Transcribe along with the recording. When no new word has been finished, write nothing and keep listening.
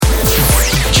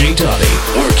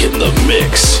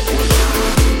mix.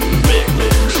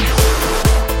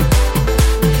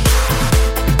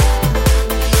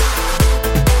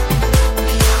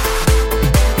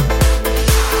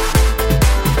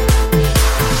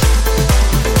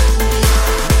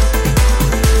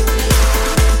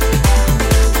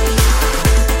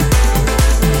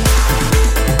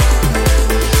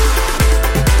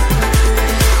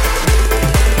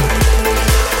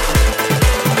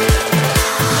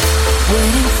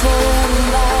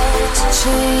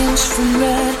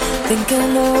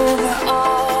 Thinking over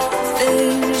all the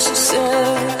things you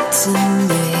said to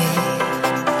me.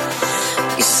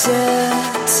 You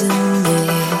said to me.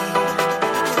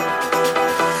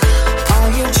 All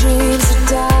your dreams are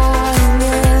dying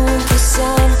in the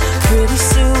sun. Pretty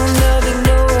soon there'll be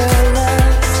nowhere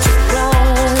left to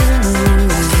run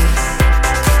away.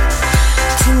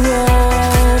 To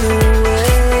run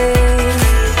away.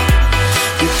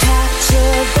 You packed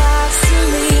your bags to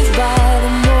leave by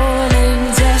the morning.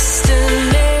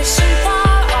 Destination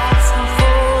far off and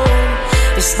home.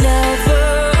 It's never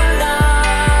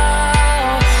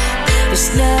enough. It's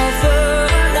never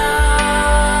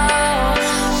enough.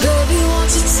 Baby,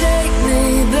 won't you take me?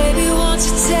 Baby, won't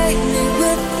you take me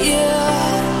with you?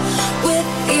 With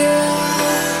you.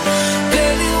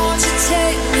 Baby, won't you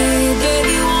take me?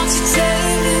 Baby, won't you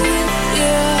take me with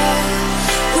you?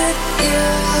 With you.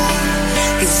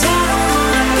 'Cause I don't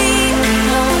wanna be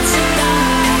alone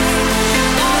tonight.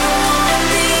 I don't wanna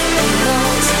be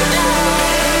alone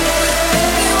tonight.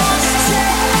 Baby, won't you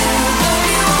take me?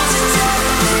 Baby, won't you take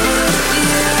me with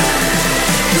you?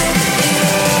 With you.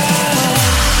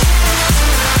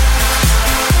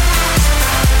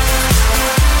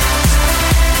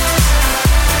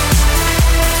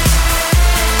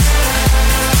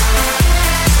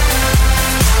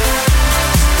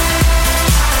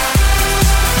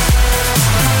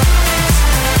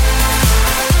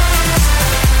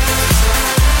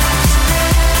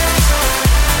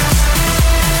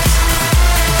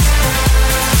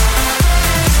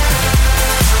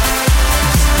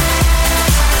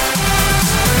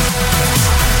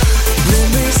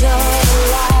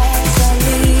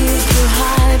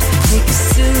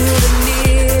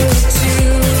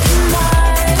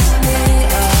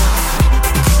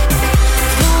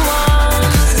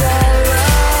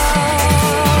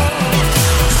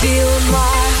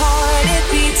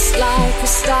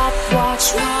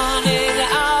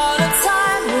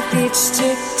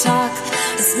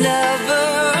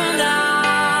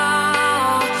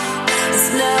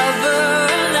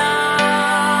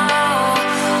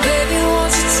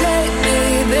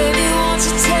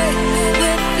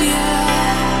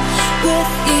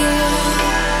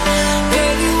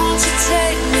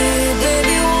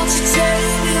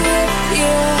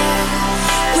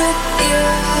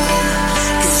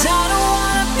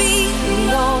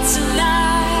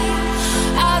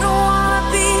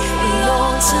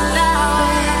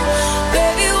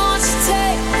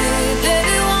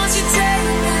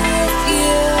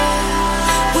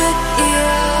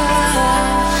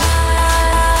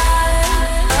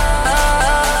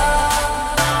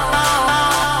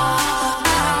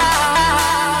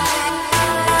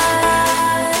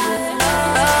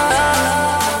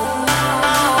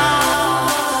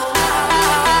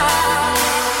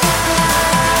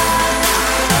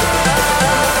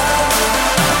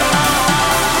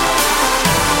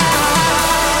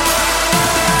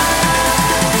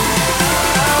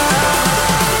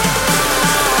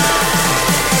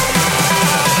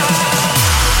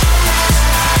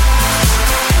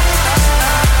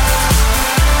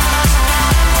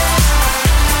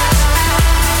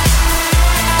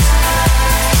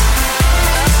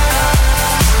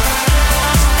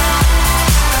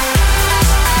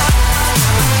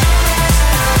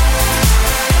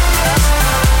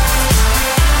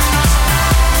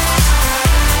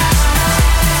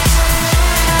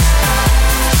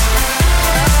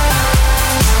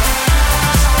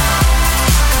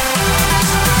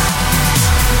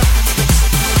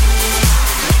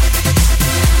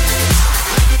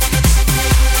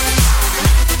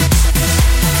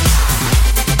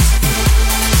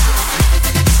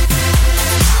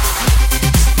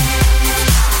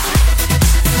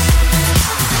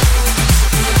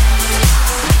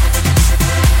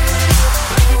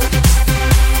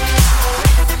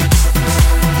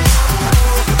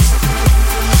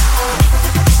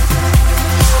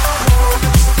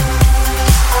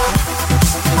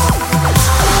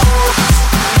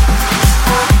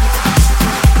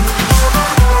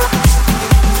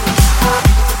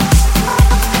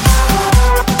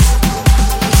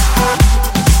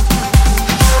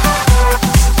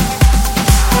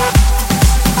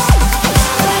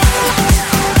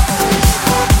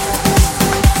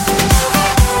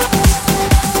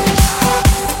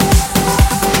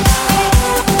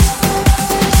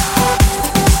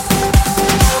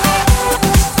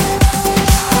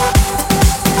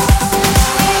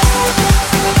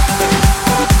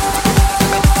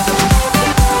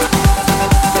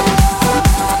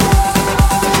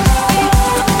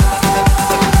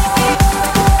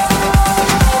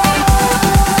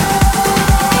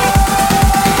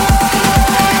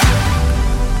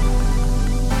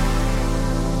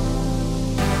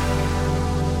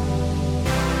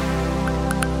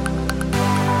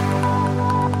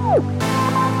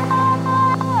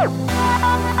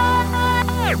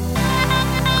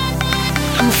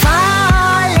 I'm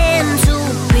falling to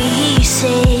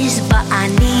pieces, but I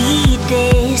need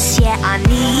this, yeah, I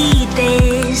need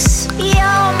this.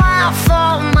 You're my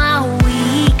fault, my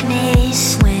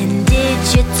weakness. When did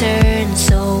you turn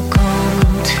so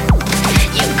cold?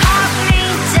 You cut me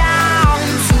down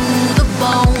to the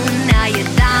bone. Now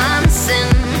you're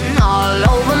dancing all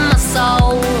over my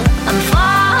soul. I'm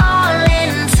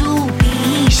falling to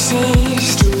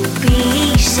pieces, to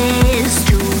pieces,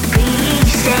 to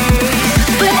pieces.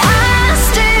 But I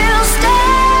still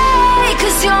stay,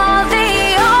 'cause you're the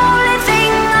only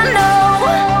thing I know.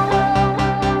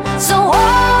 So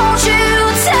won't you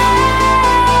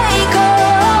take,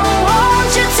 oh,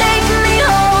 won't you take me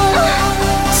home?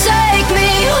 Take me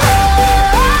home,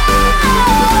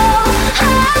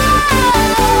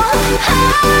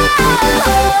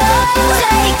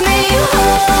 take me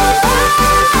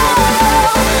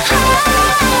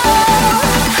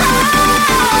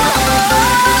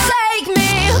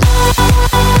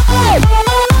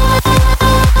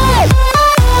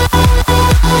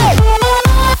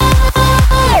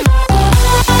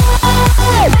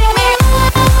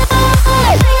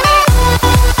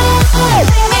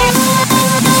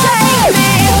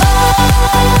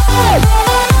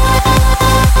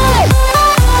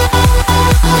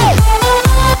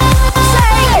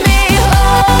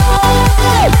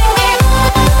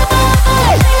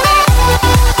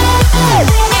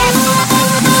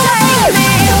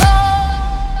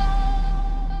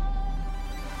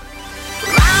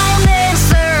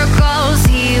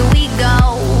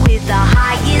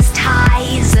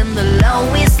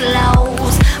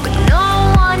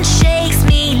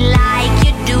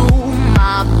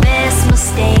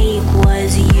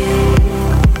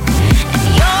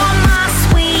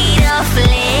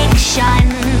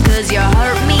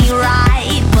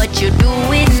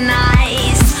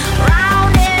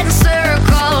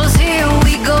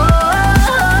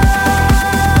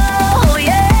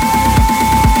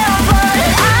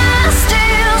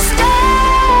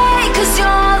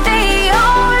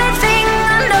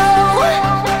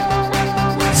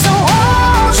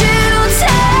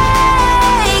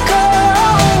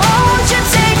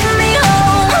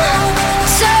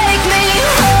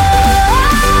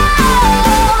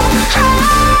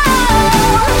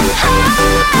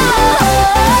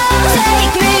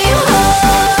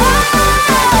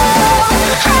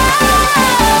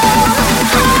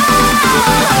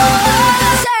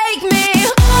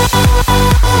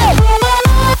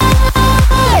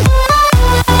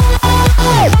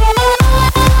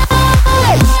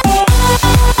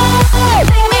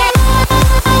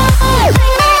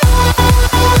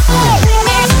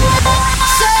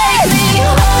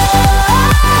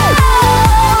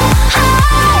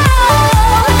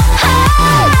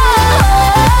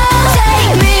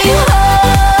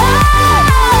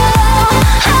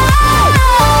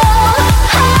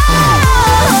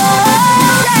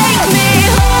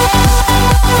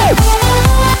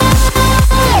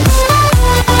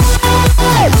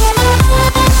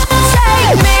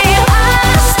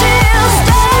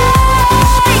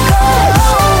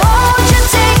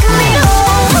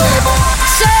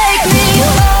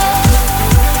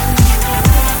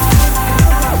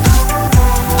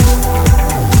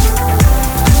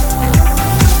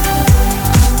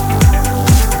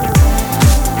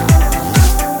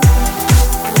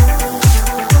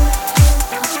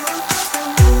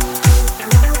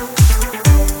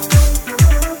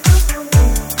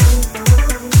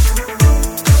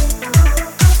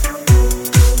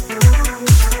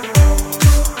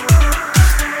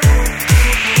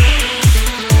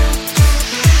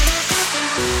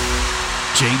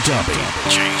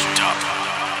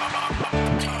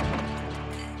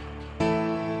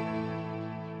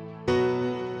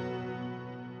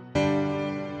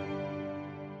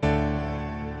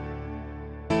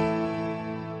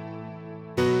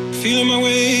Feeling my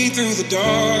way through the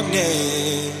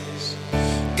darkness,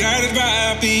 guided by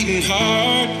a beating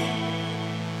heart.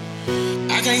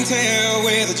 I can't tell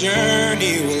where the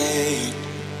journey will end,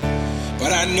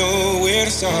 but I know where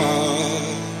to start.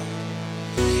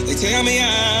 They tell me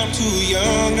I'm too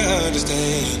young to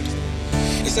understand.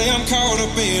 They say I'm caught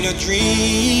up in a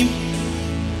dream.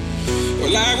 Well,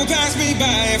 life will pass me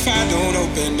by if I don't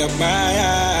open up my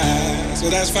eyes. So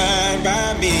that's fine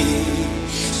by me.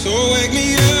 So wake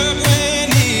me up when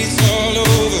it's all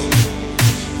over,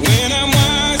 when I'm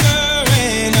wiser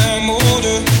and I'm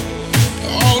older.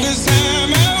 All this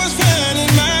time I was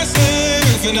finding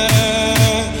myself and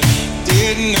I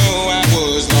didn't know I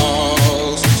was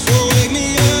lost. So wake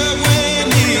me up when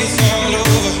it's all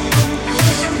over,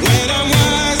 when I'm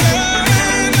wiser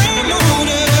and I'm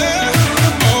older.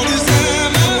 All this time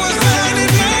I was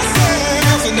finding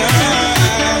myself and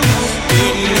I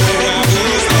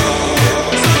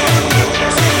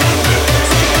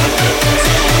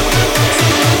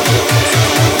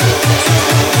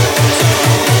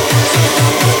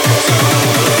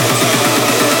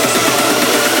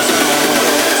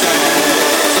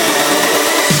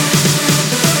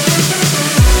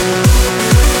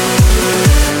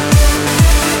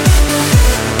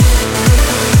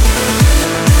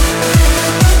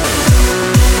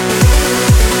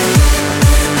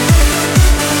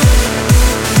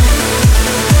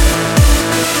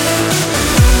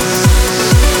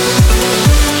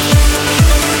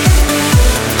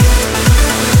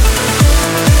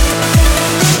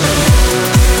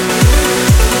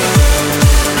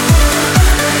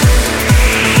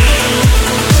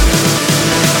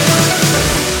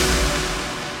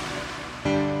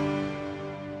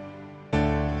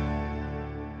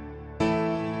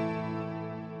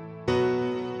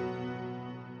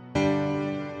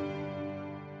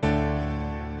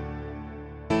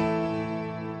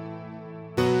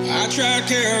I tried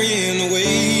carrying the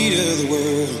weight of the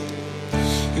world,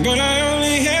 but I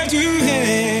only have two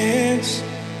hands.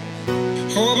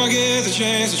 Hope I get the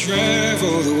chance to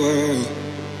travel the world,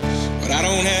 but I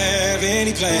don't have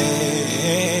any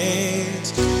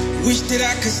plans. Wish that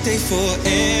I could stay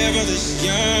forever this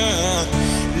young,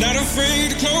 not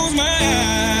afraid to close my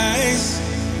eyes.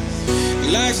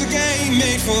 Life's a game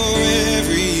made for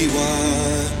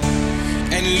everyone,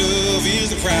 and love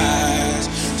is the prize.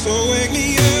 So wake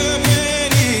me up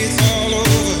when it's all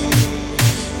over,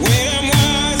 when I'm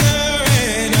wiser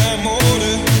and I'm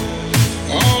older.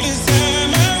 All this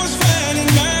time I was finding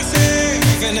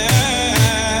myself, and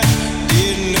I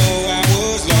didn't know I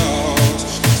was lost.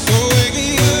 So wake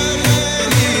me up when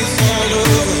it's all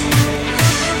over,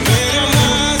 when I'm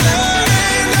wiser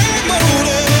and I'm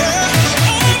older.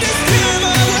 All this time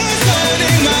I was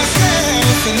finding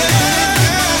myself, and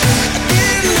I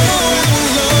didn't know I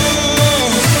was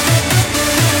lost.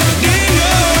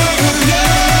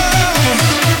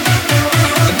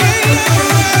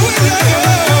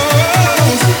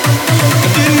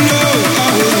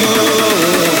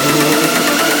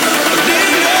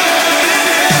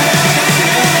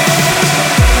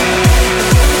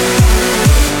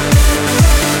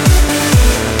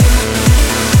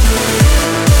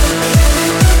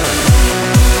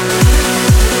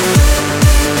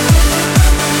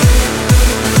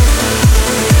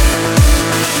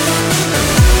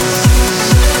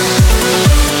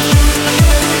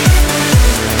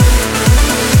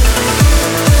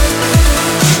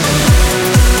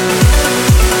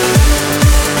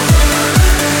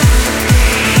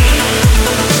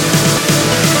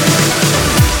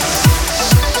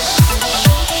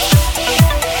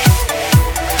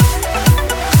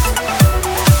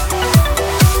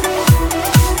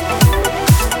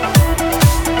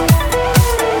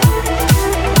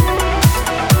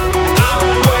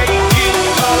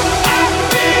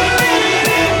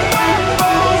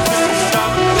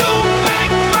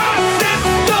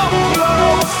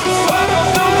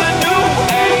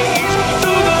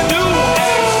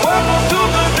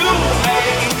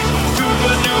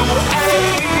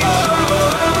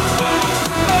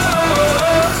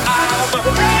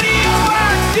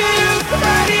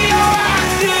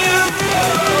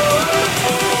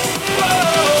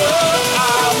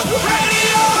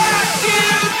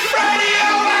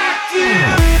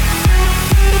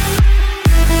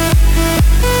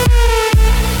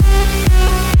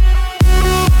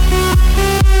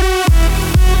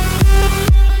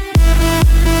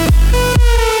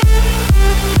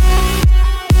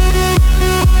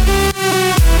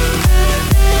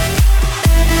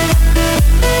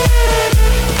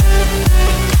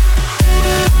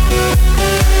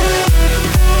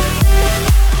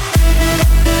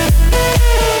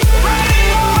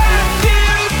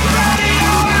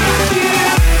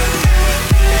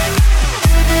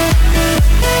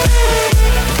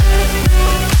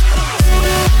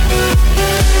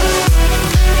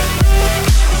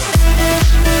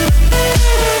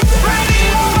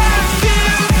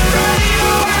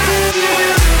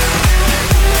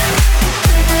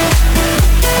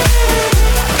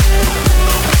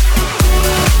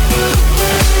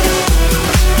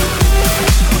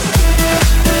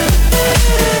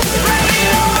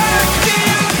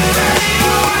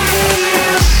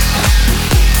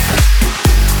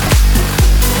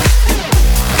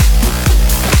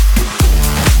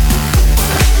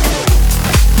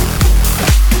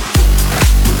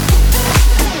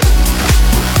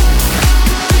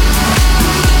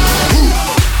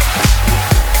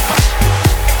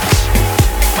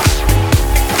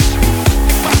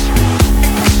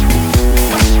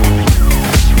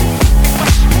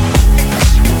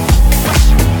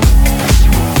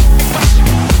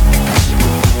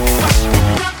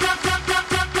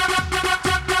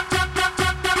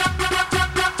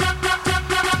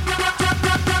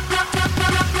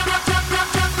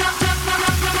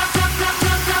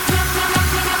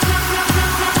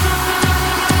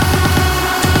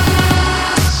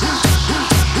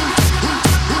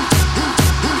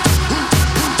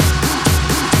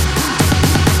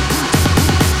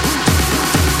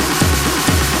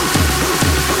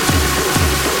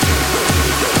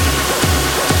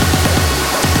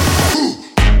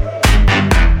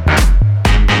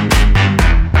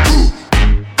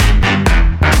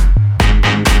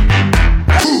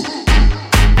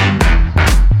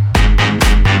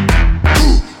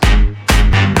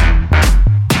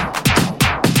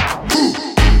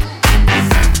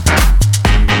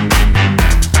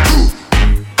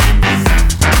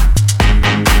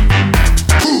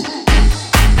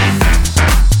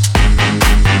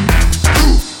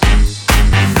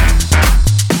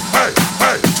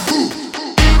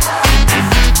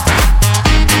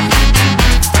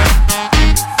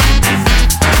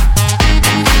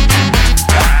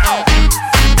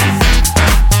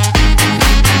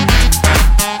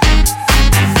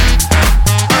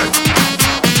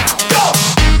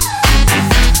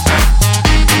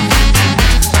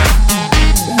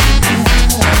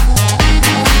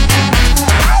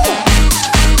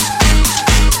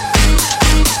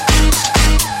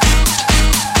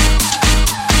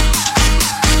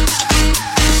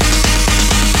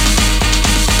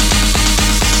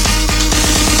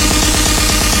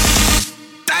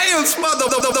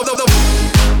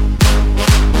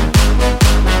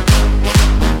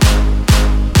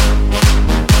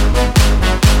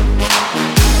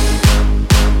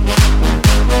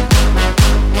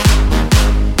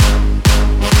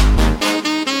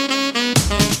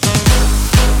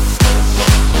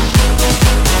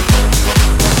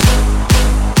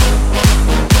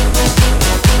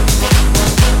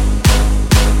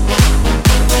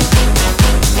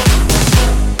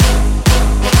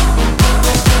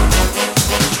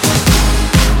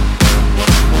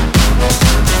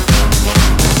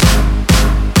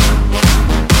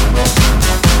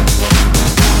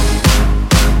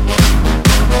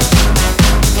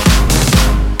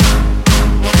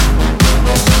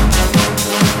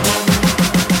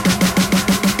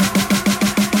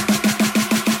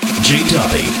 DJ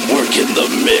Dubby, working the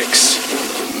mix.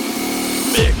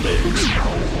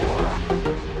 Mix.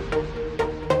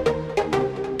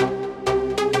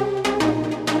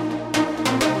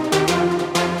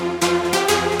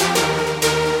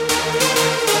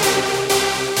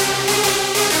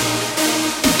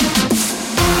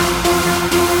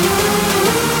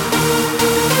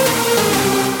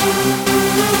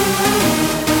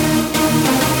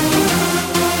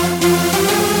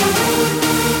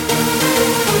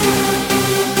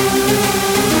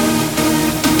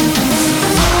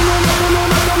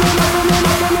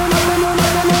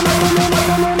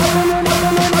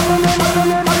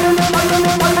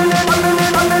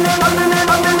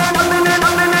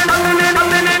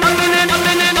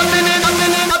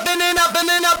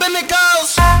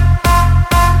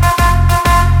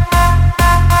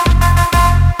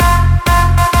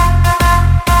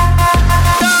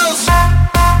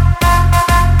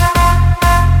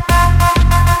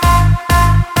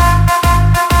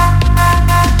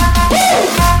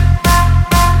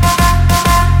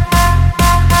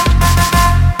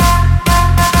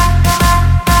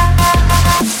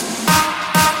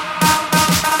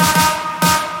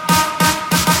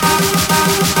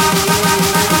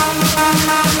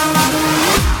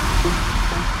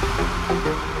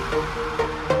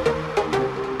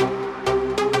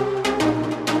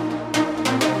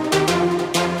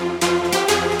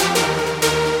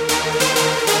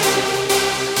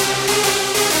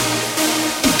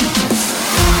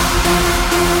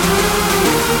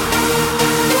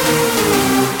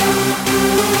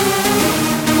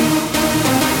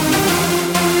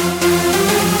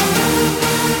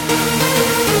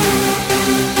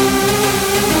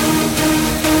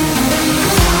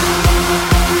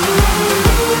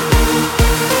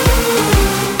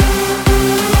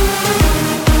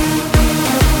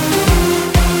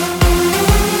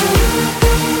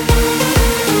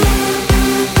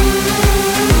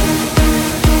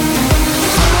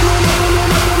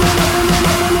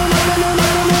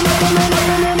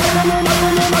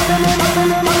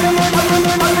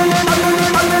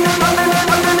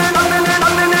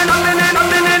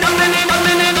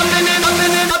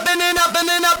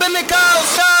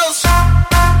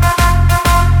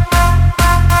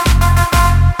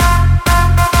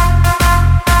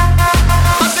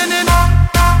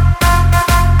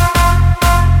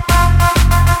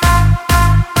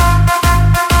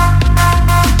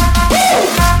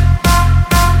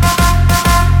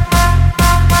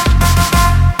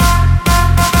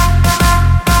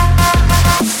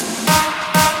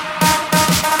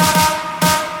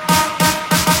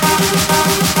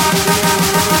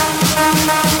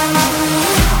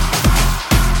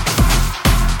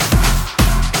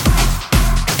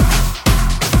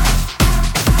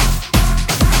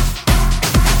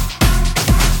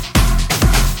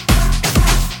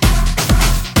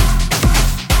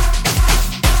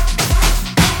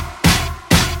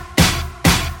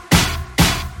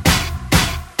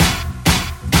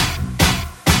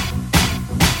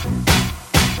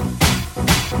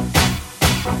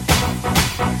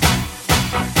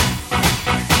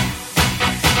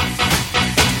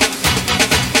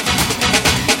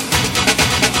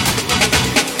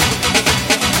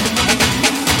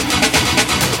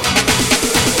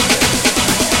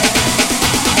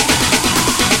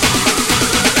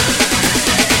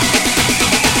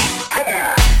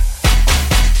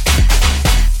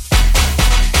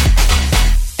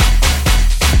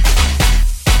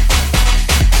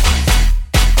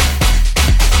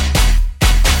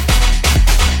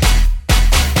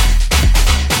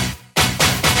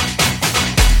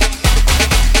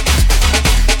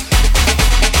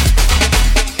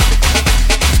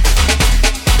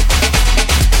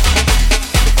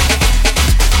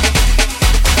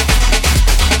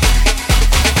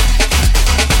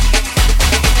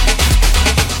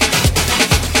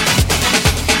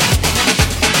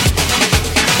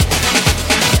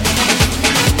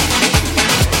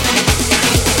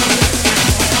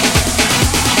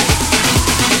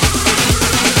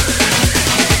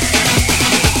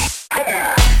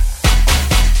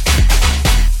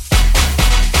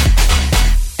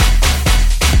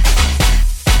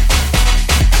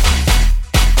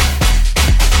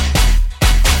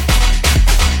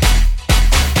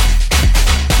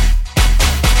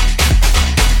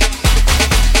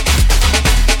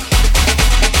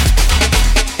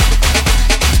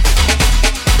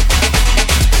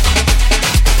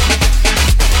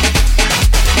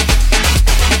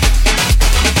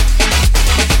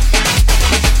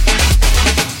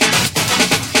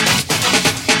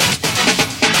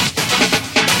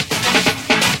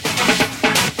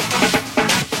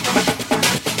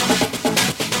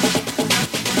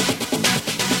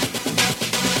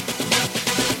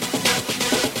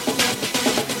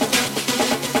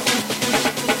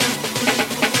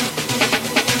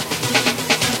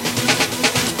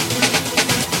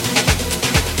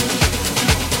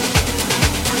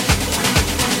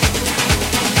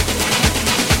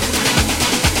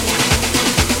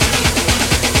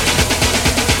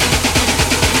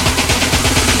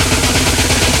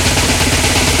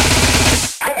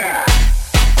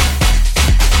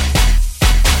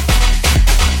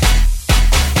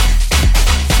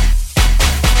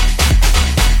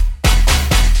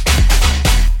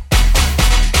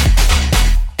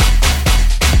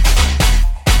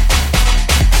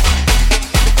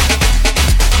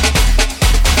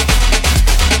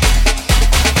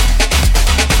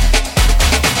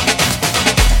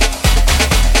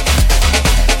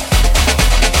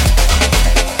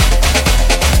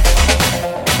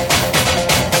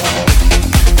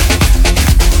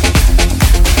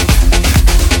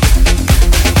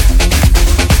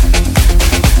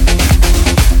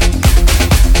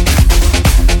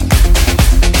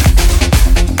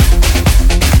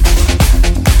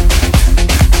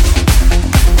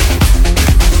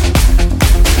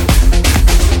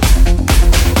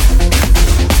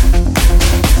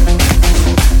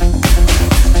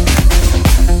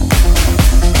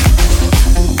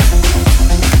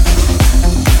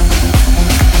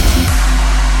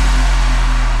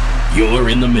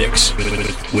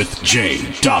 with Jay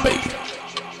Dobby.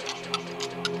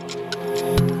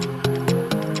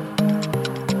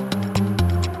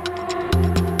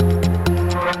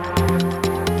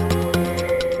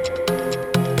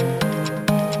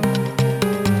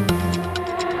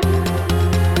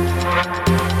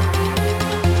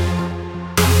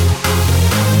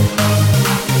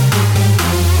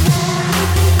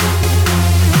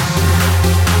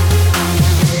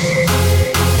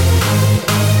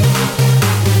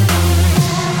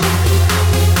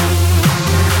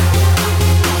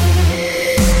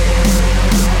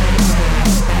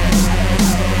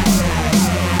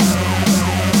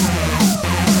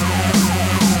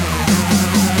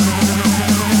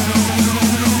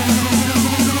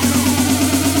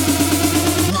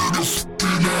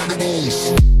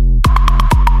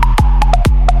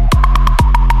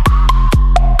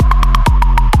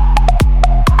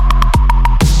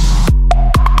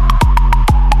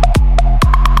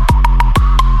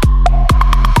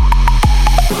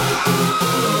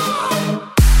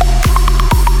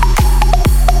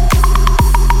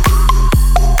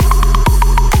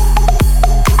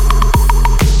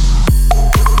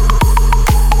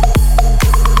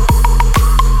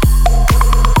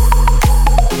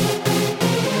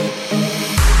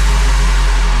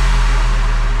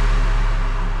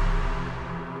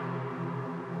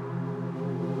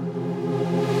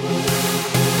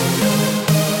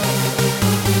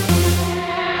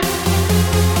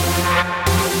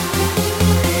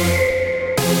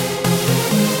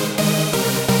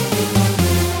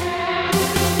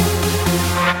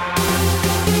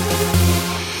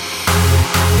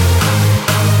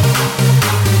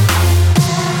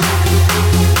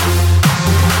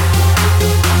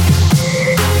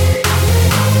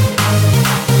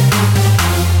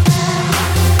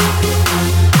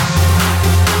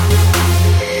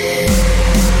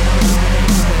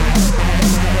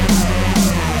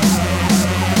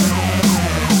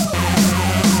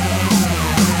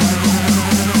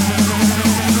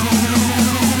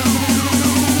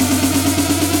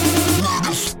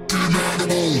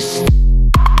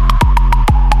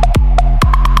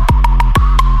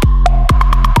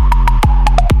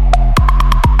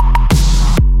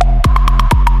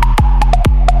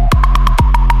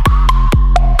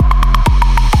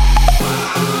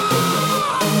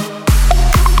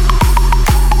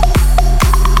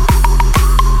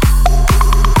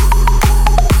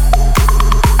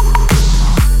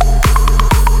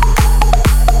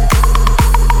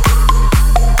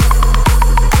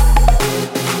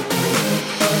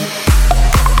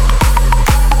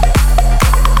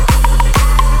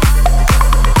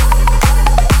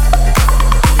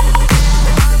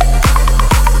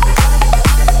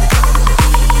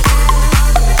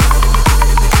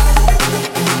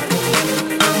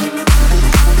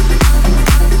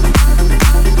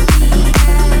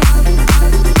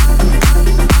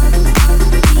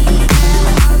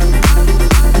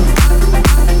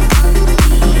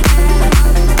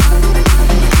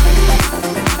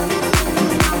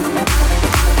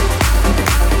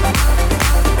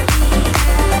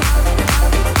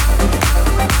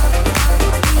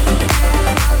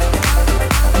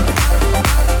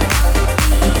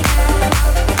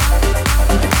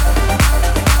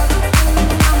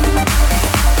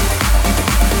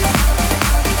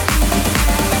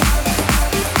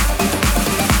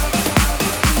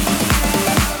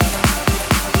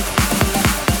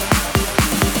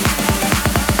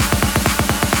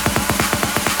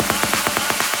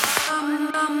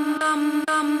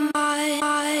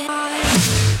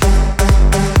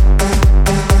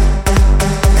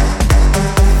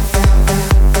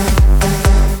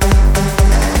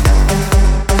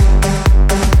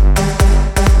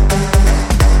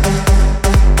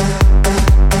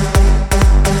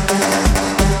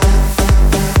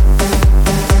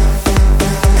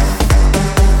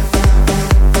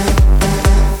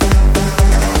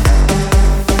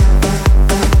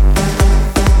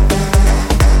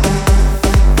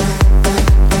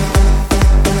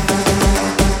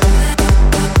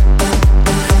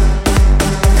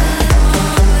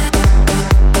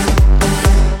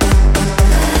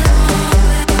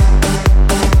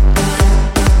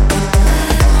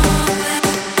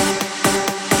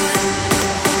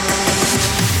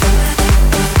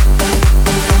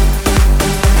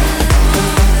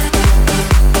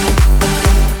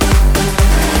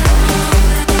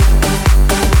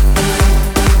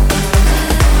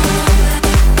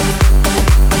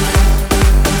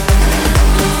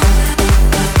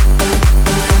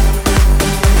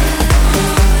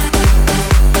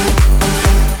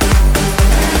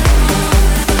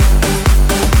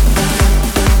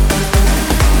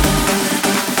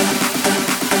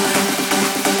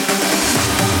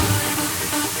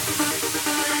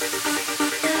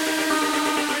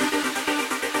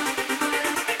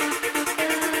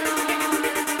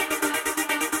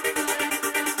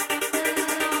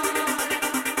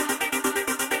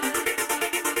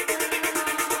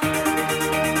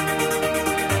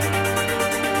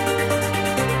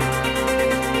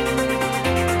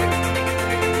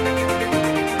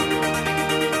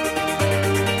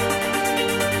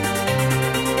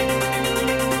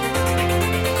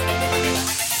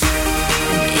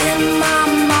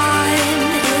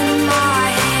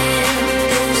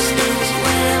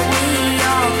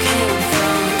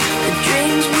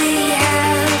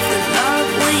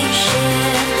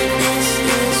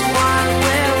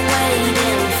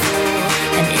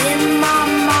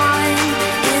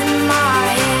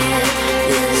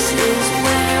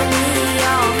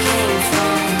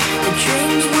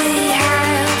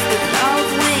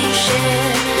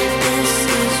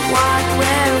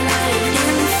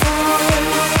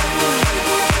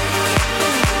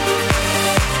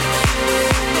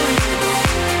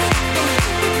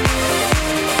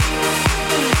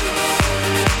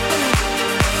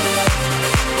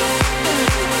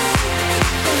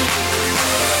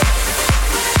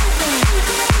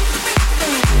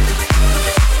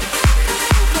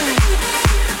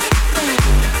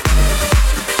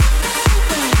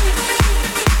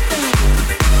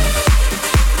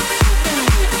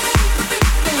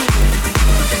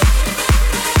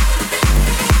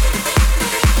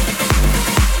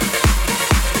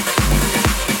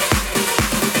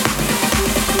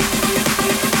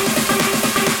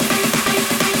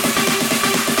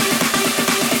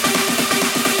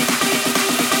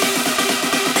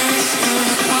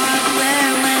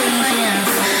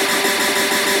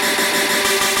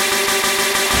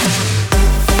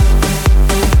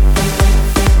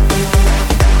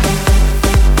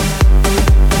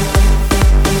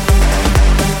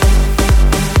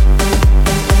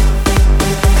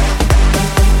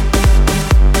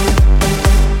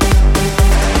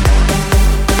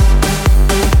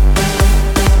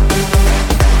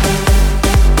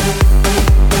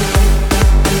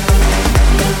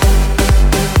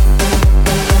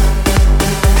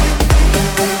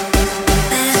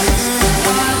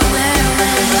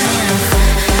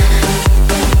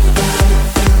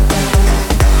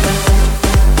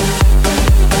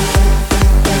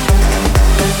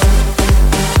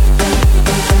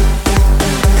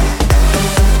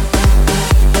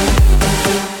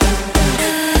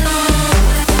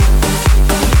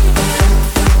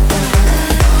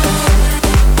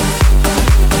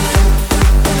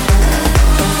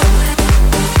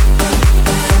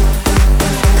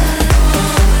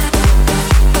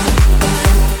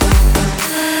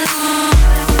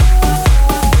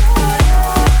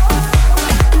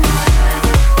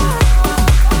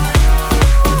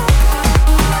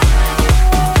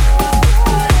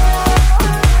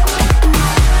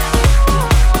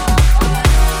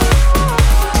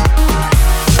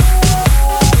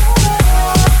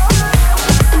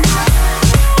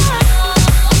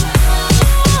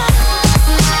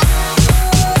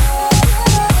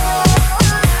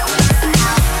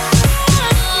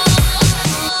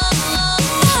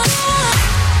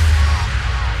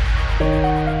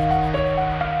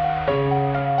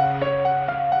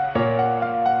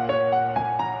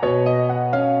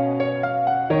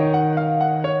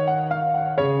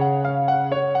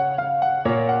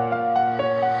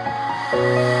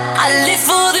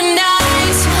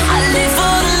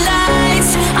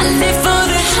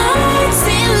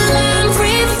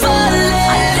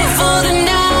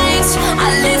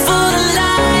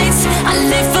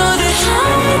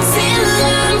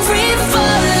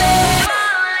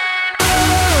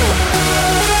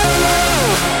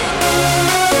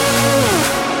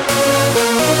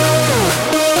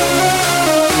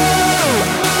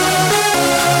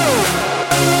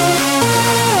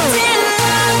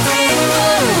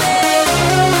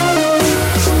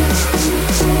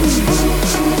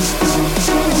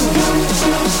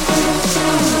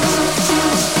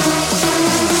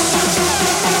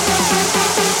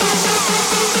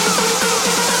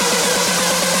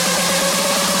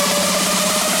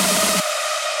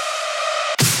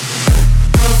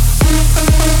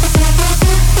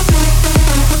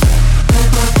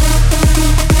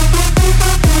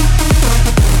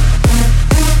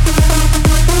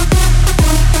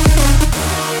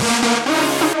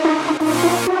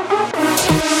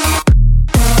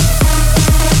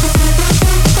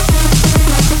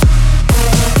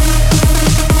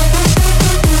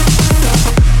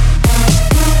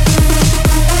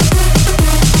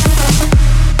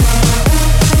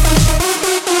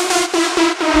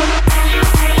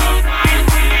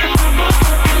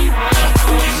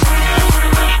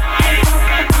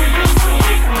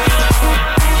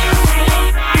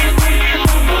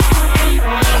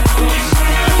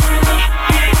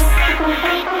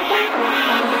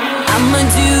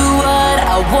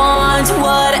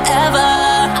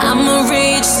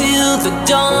 the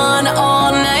dawn,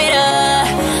 all-nighter.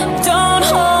 Don't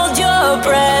hold your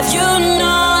breath, you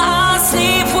know I'll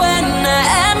sleep when I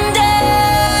am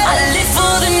dead. I live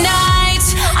for the night,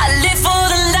 I live for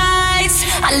the lights,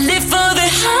 I live for the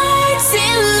heights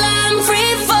till I'm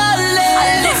free falling. I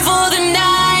live for the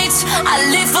night, I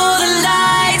live for the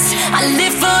lights, I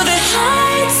live for the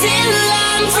heights till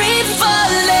I'm free falling.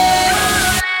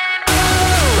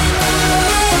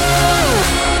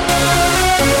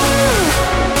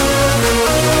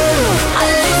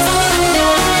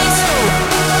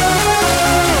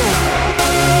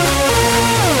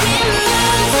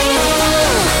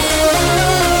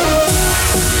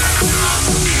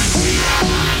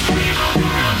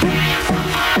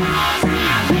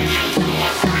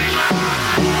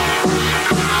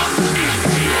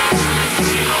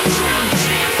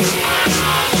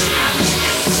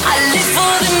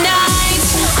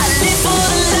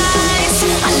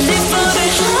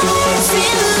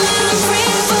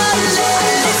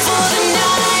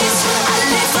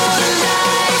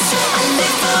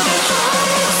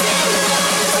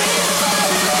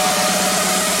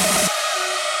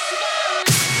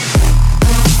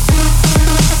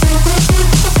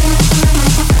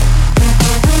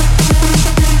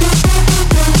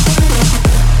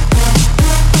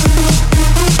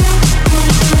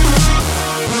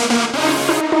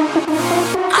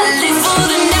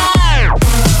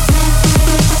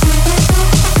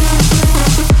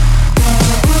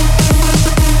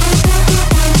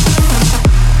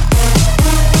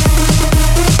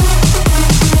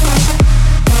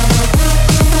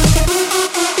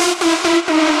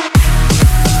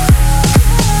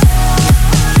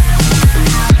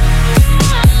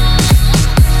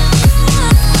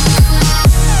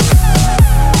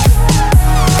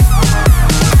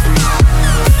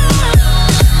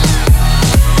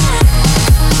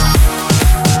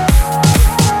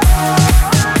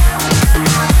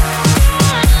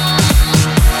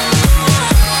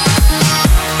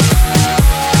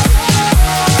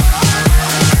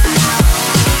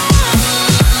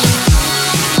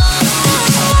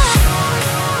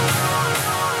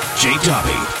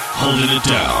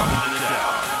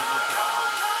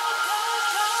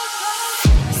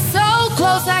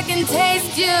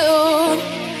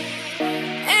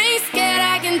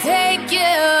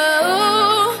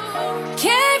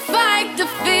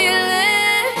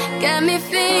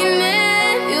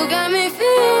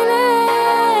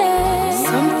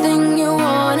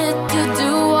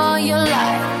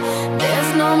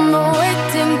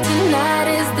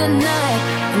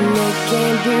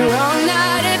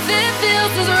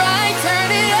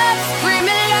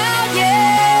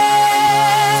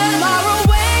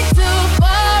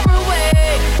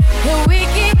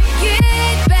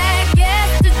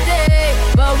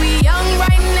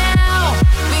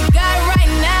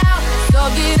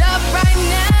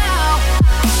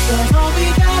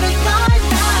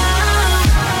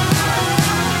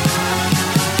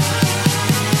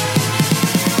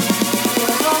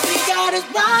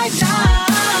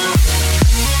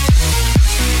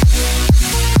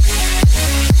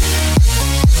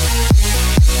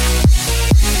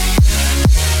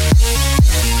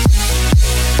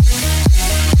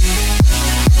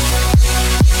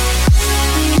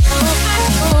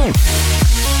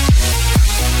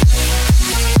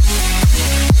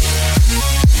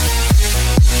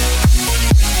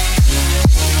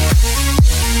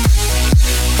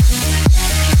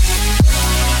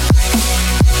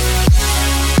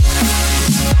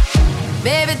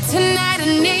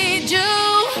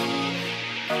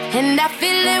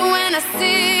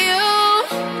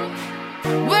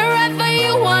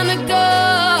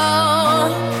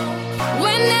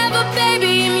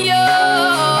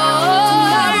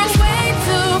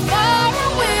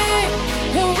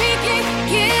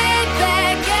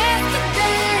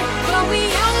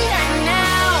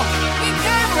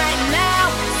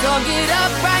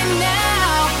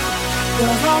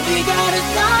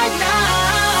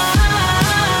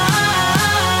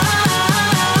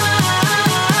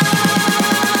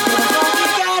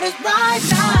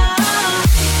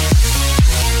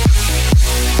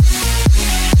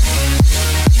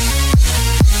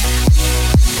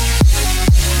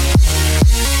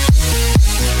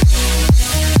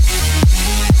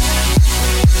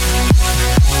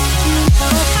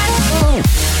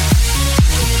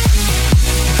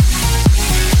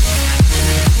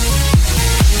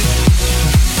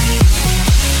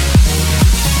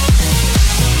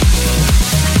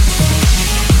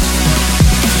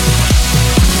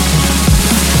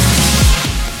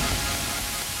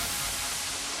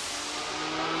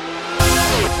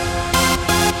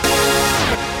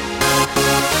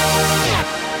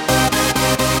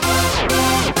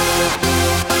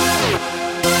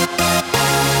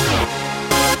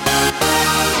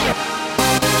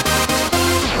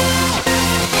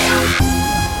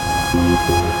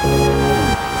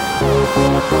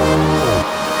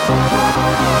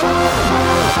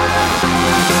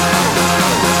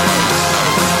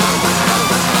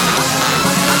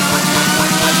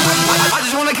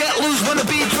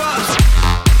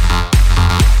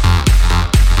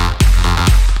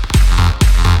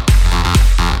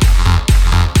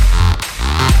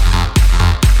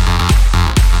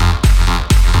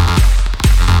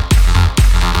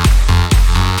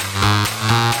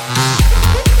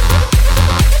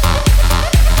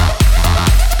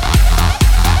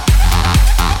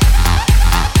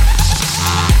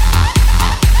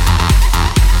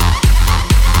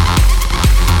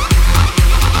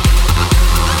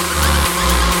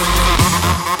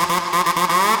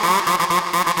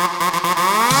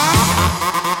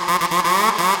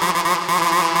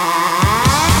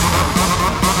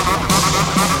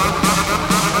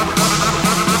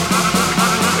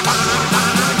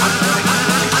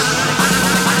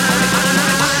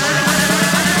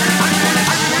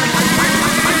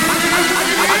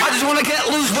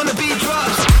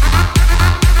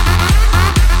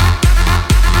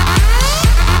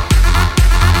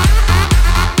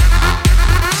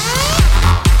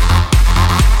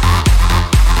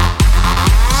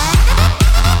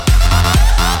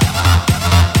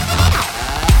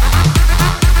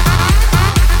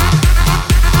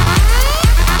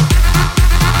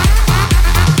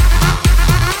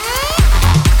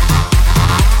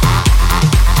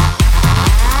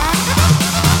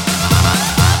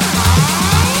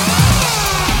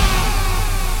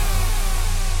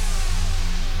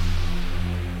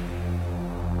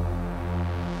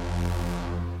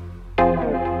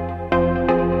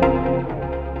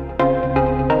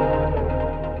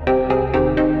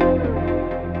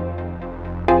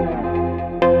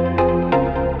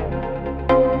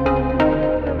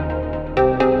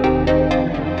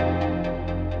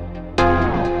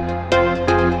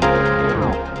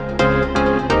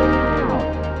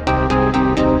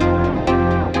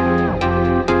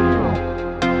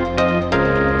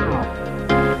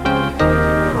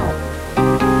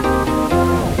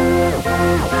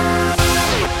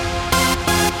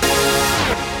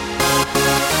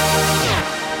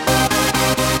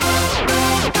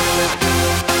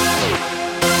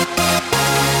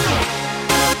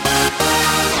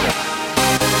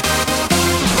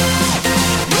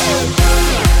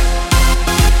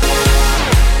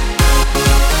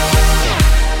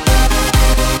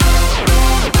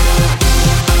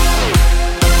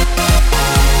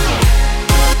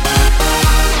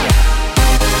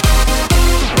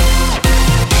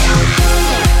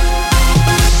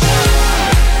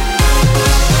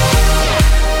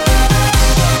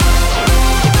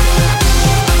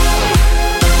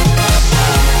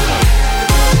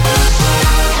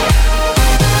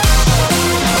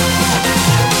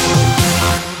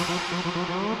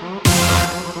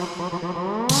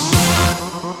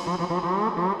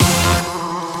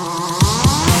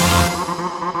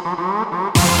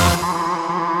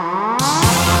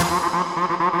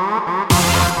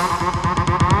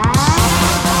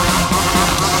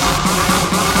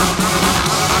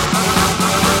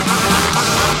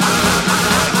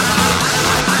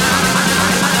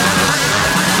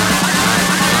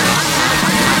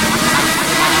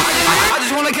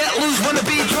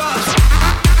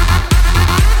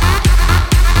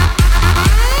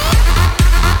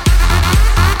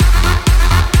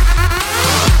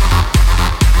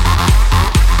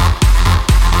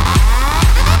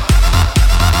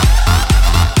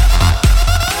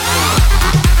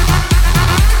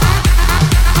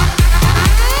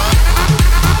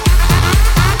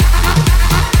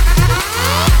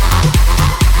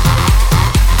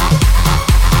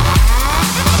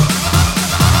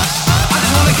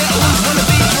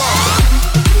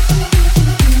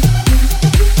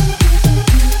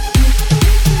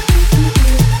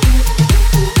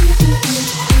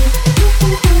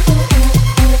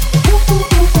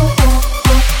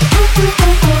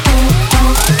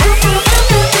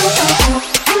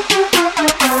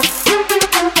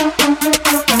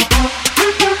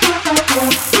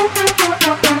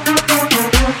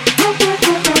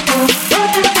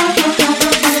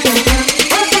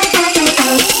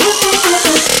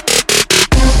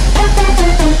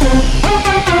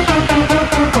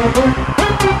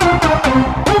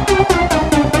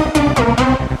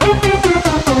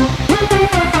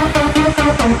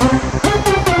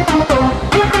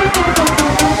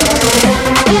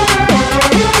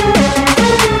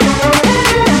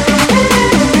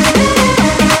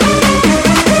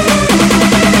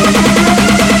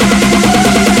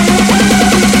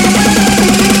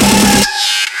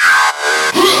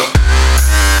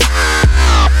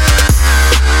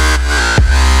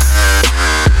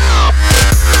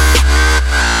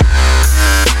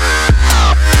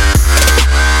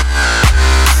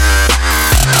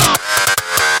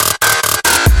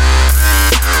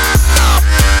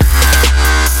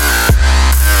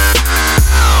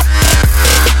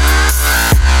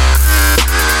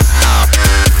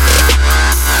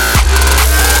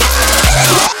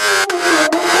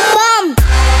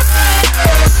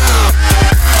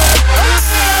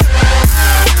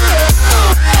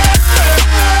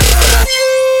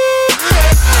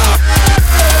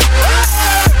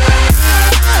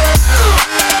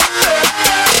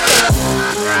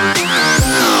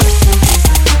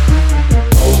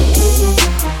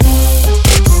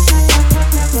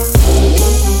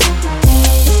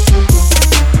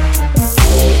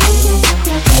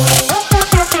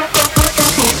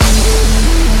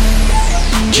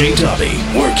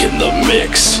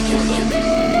 mix.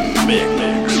 Mix.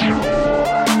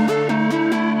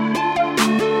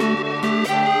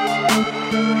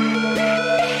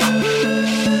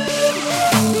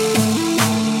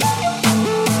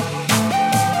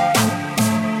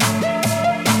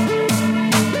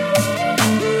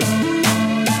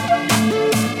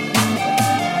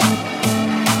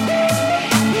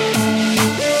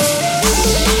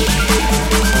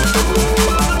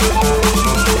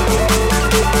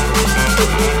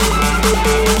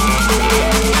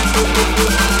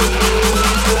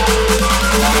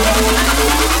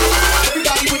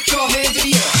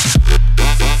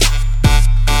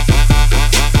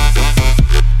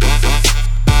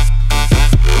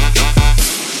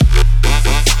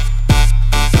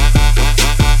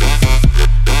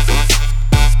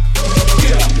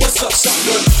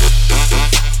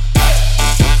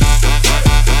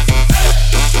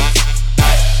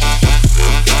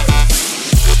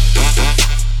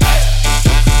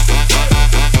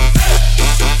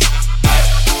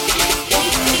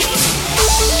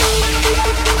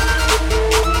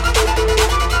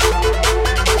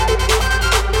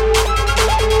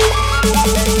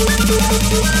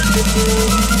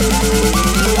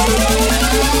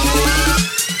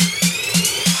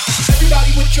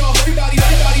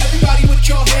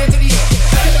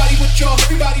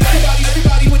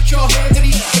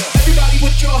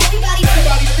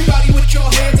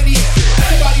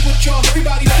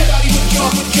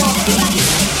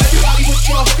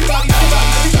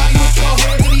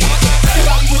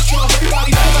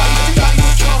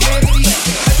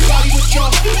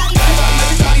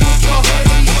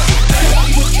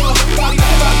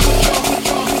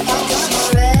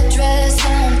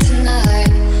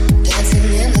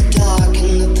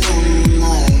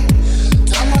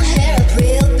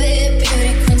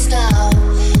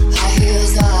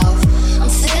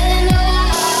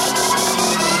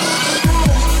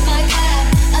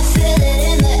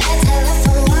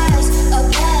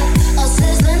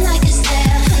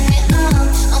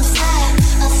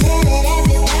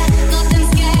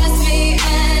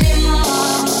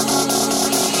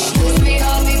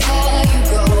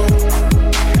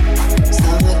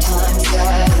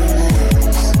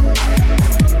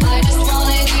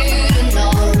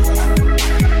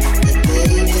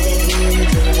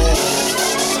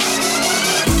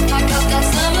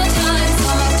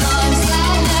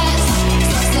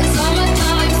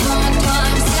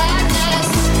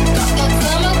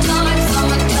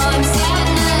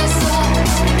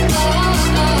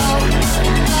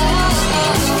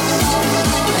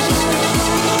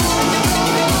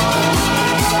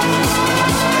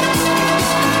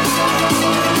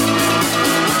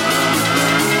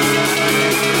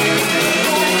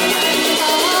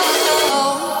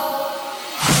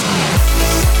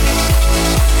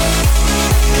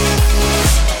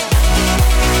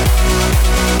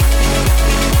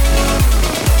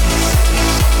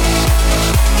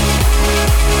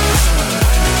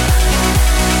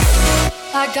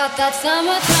 got that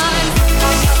summertime.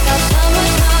 I got that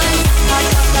summertime. I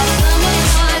got that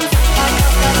summertime. I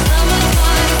got that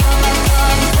summertime.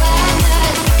 Summertime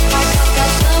sadness. I got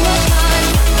that summertime.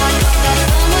 I got that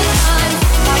summertime.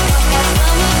 I got that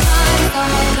summertime.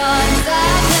 Summertime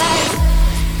sadness.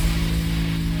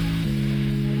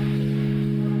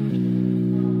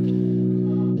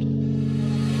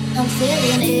 I'm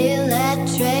feeling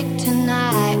electric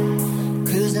tonight.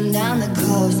 Cruising down the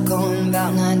coast, going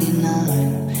about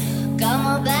 99. Got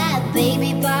my bad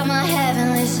baby by my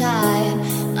heavenly side.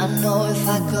 I know if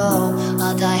I go,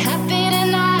 I'll die happy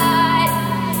tonight.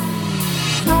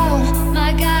 Oh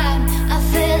my God, I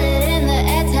feel it in the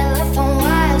air. Telephone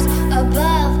wires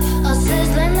above, all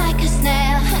sizzling like a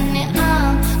snail. Honey,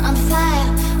 I'm on fire.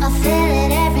 I feel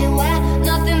it everywhere.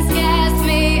 Nothing scares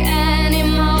me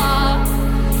anymore.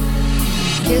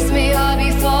 Kiss me hard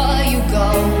before you go.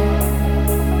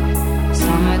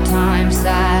 Summertime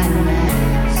sadness.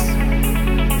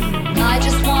 I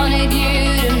just wanted you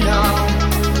to know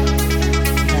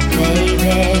that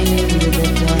baby, you're the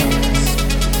best.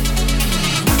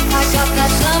 I got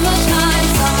that summertime,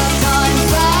 summertime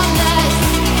sadness.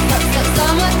 Got that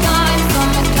summertime,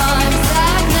 summertime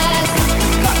sadness.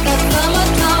 Got that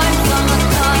summertime,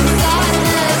 summertime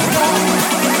sadness.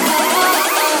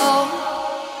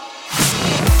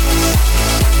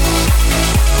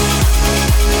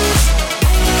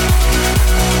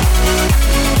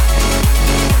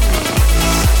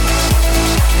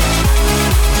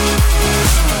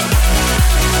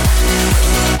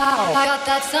 I got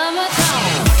that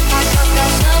summertime. I got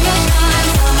that summertime,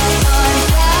 summertime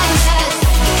sadness.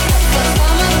 Got that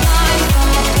summertime,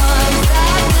 summertime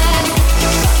sadness.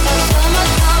 Got that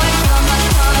summertime,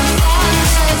 summertime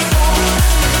sadness.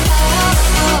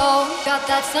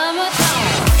 that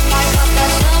summertime. I got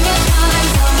that summertime,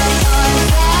 summertime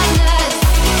sadness.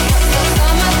 That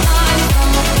summertime,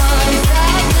 summertime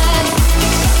sadness.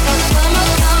 That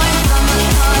summertime,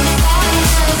 summertime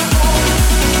sadness.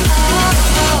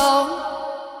 Oh,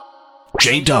 oh.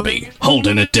 J-Dubby,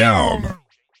 holding it down.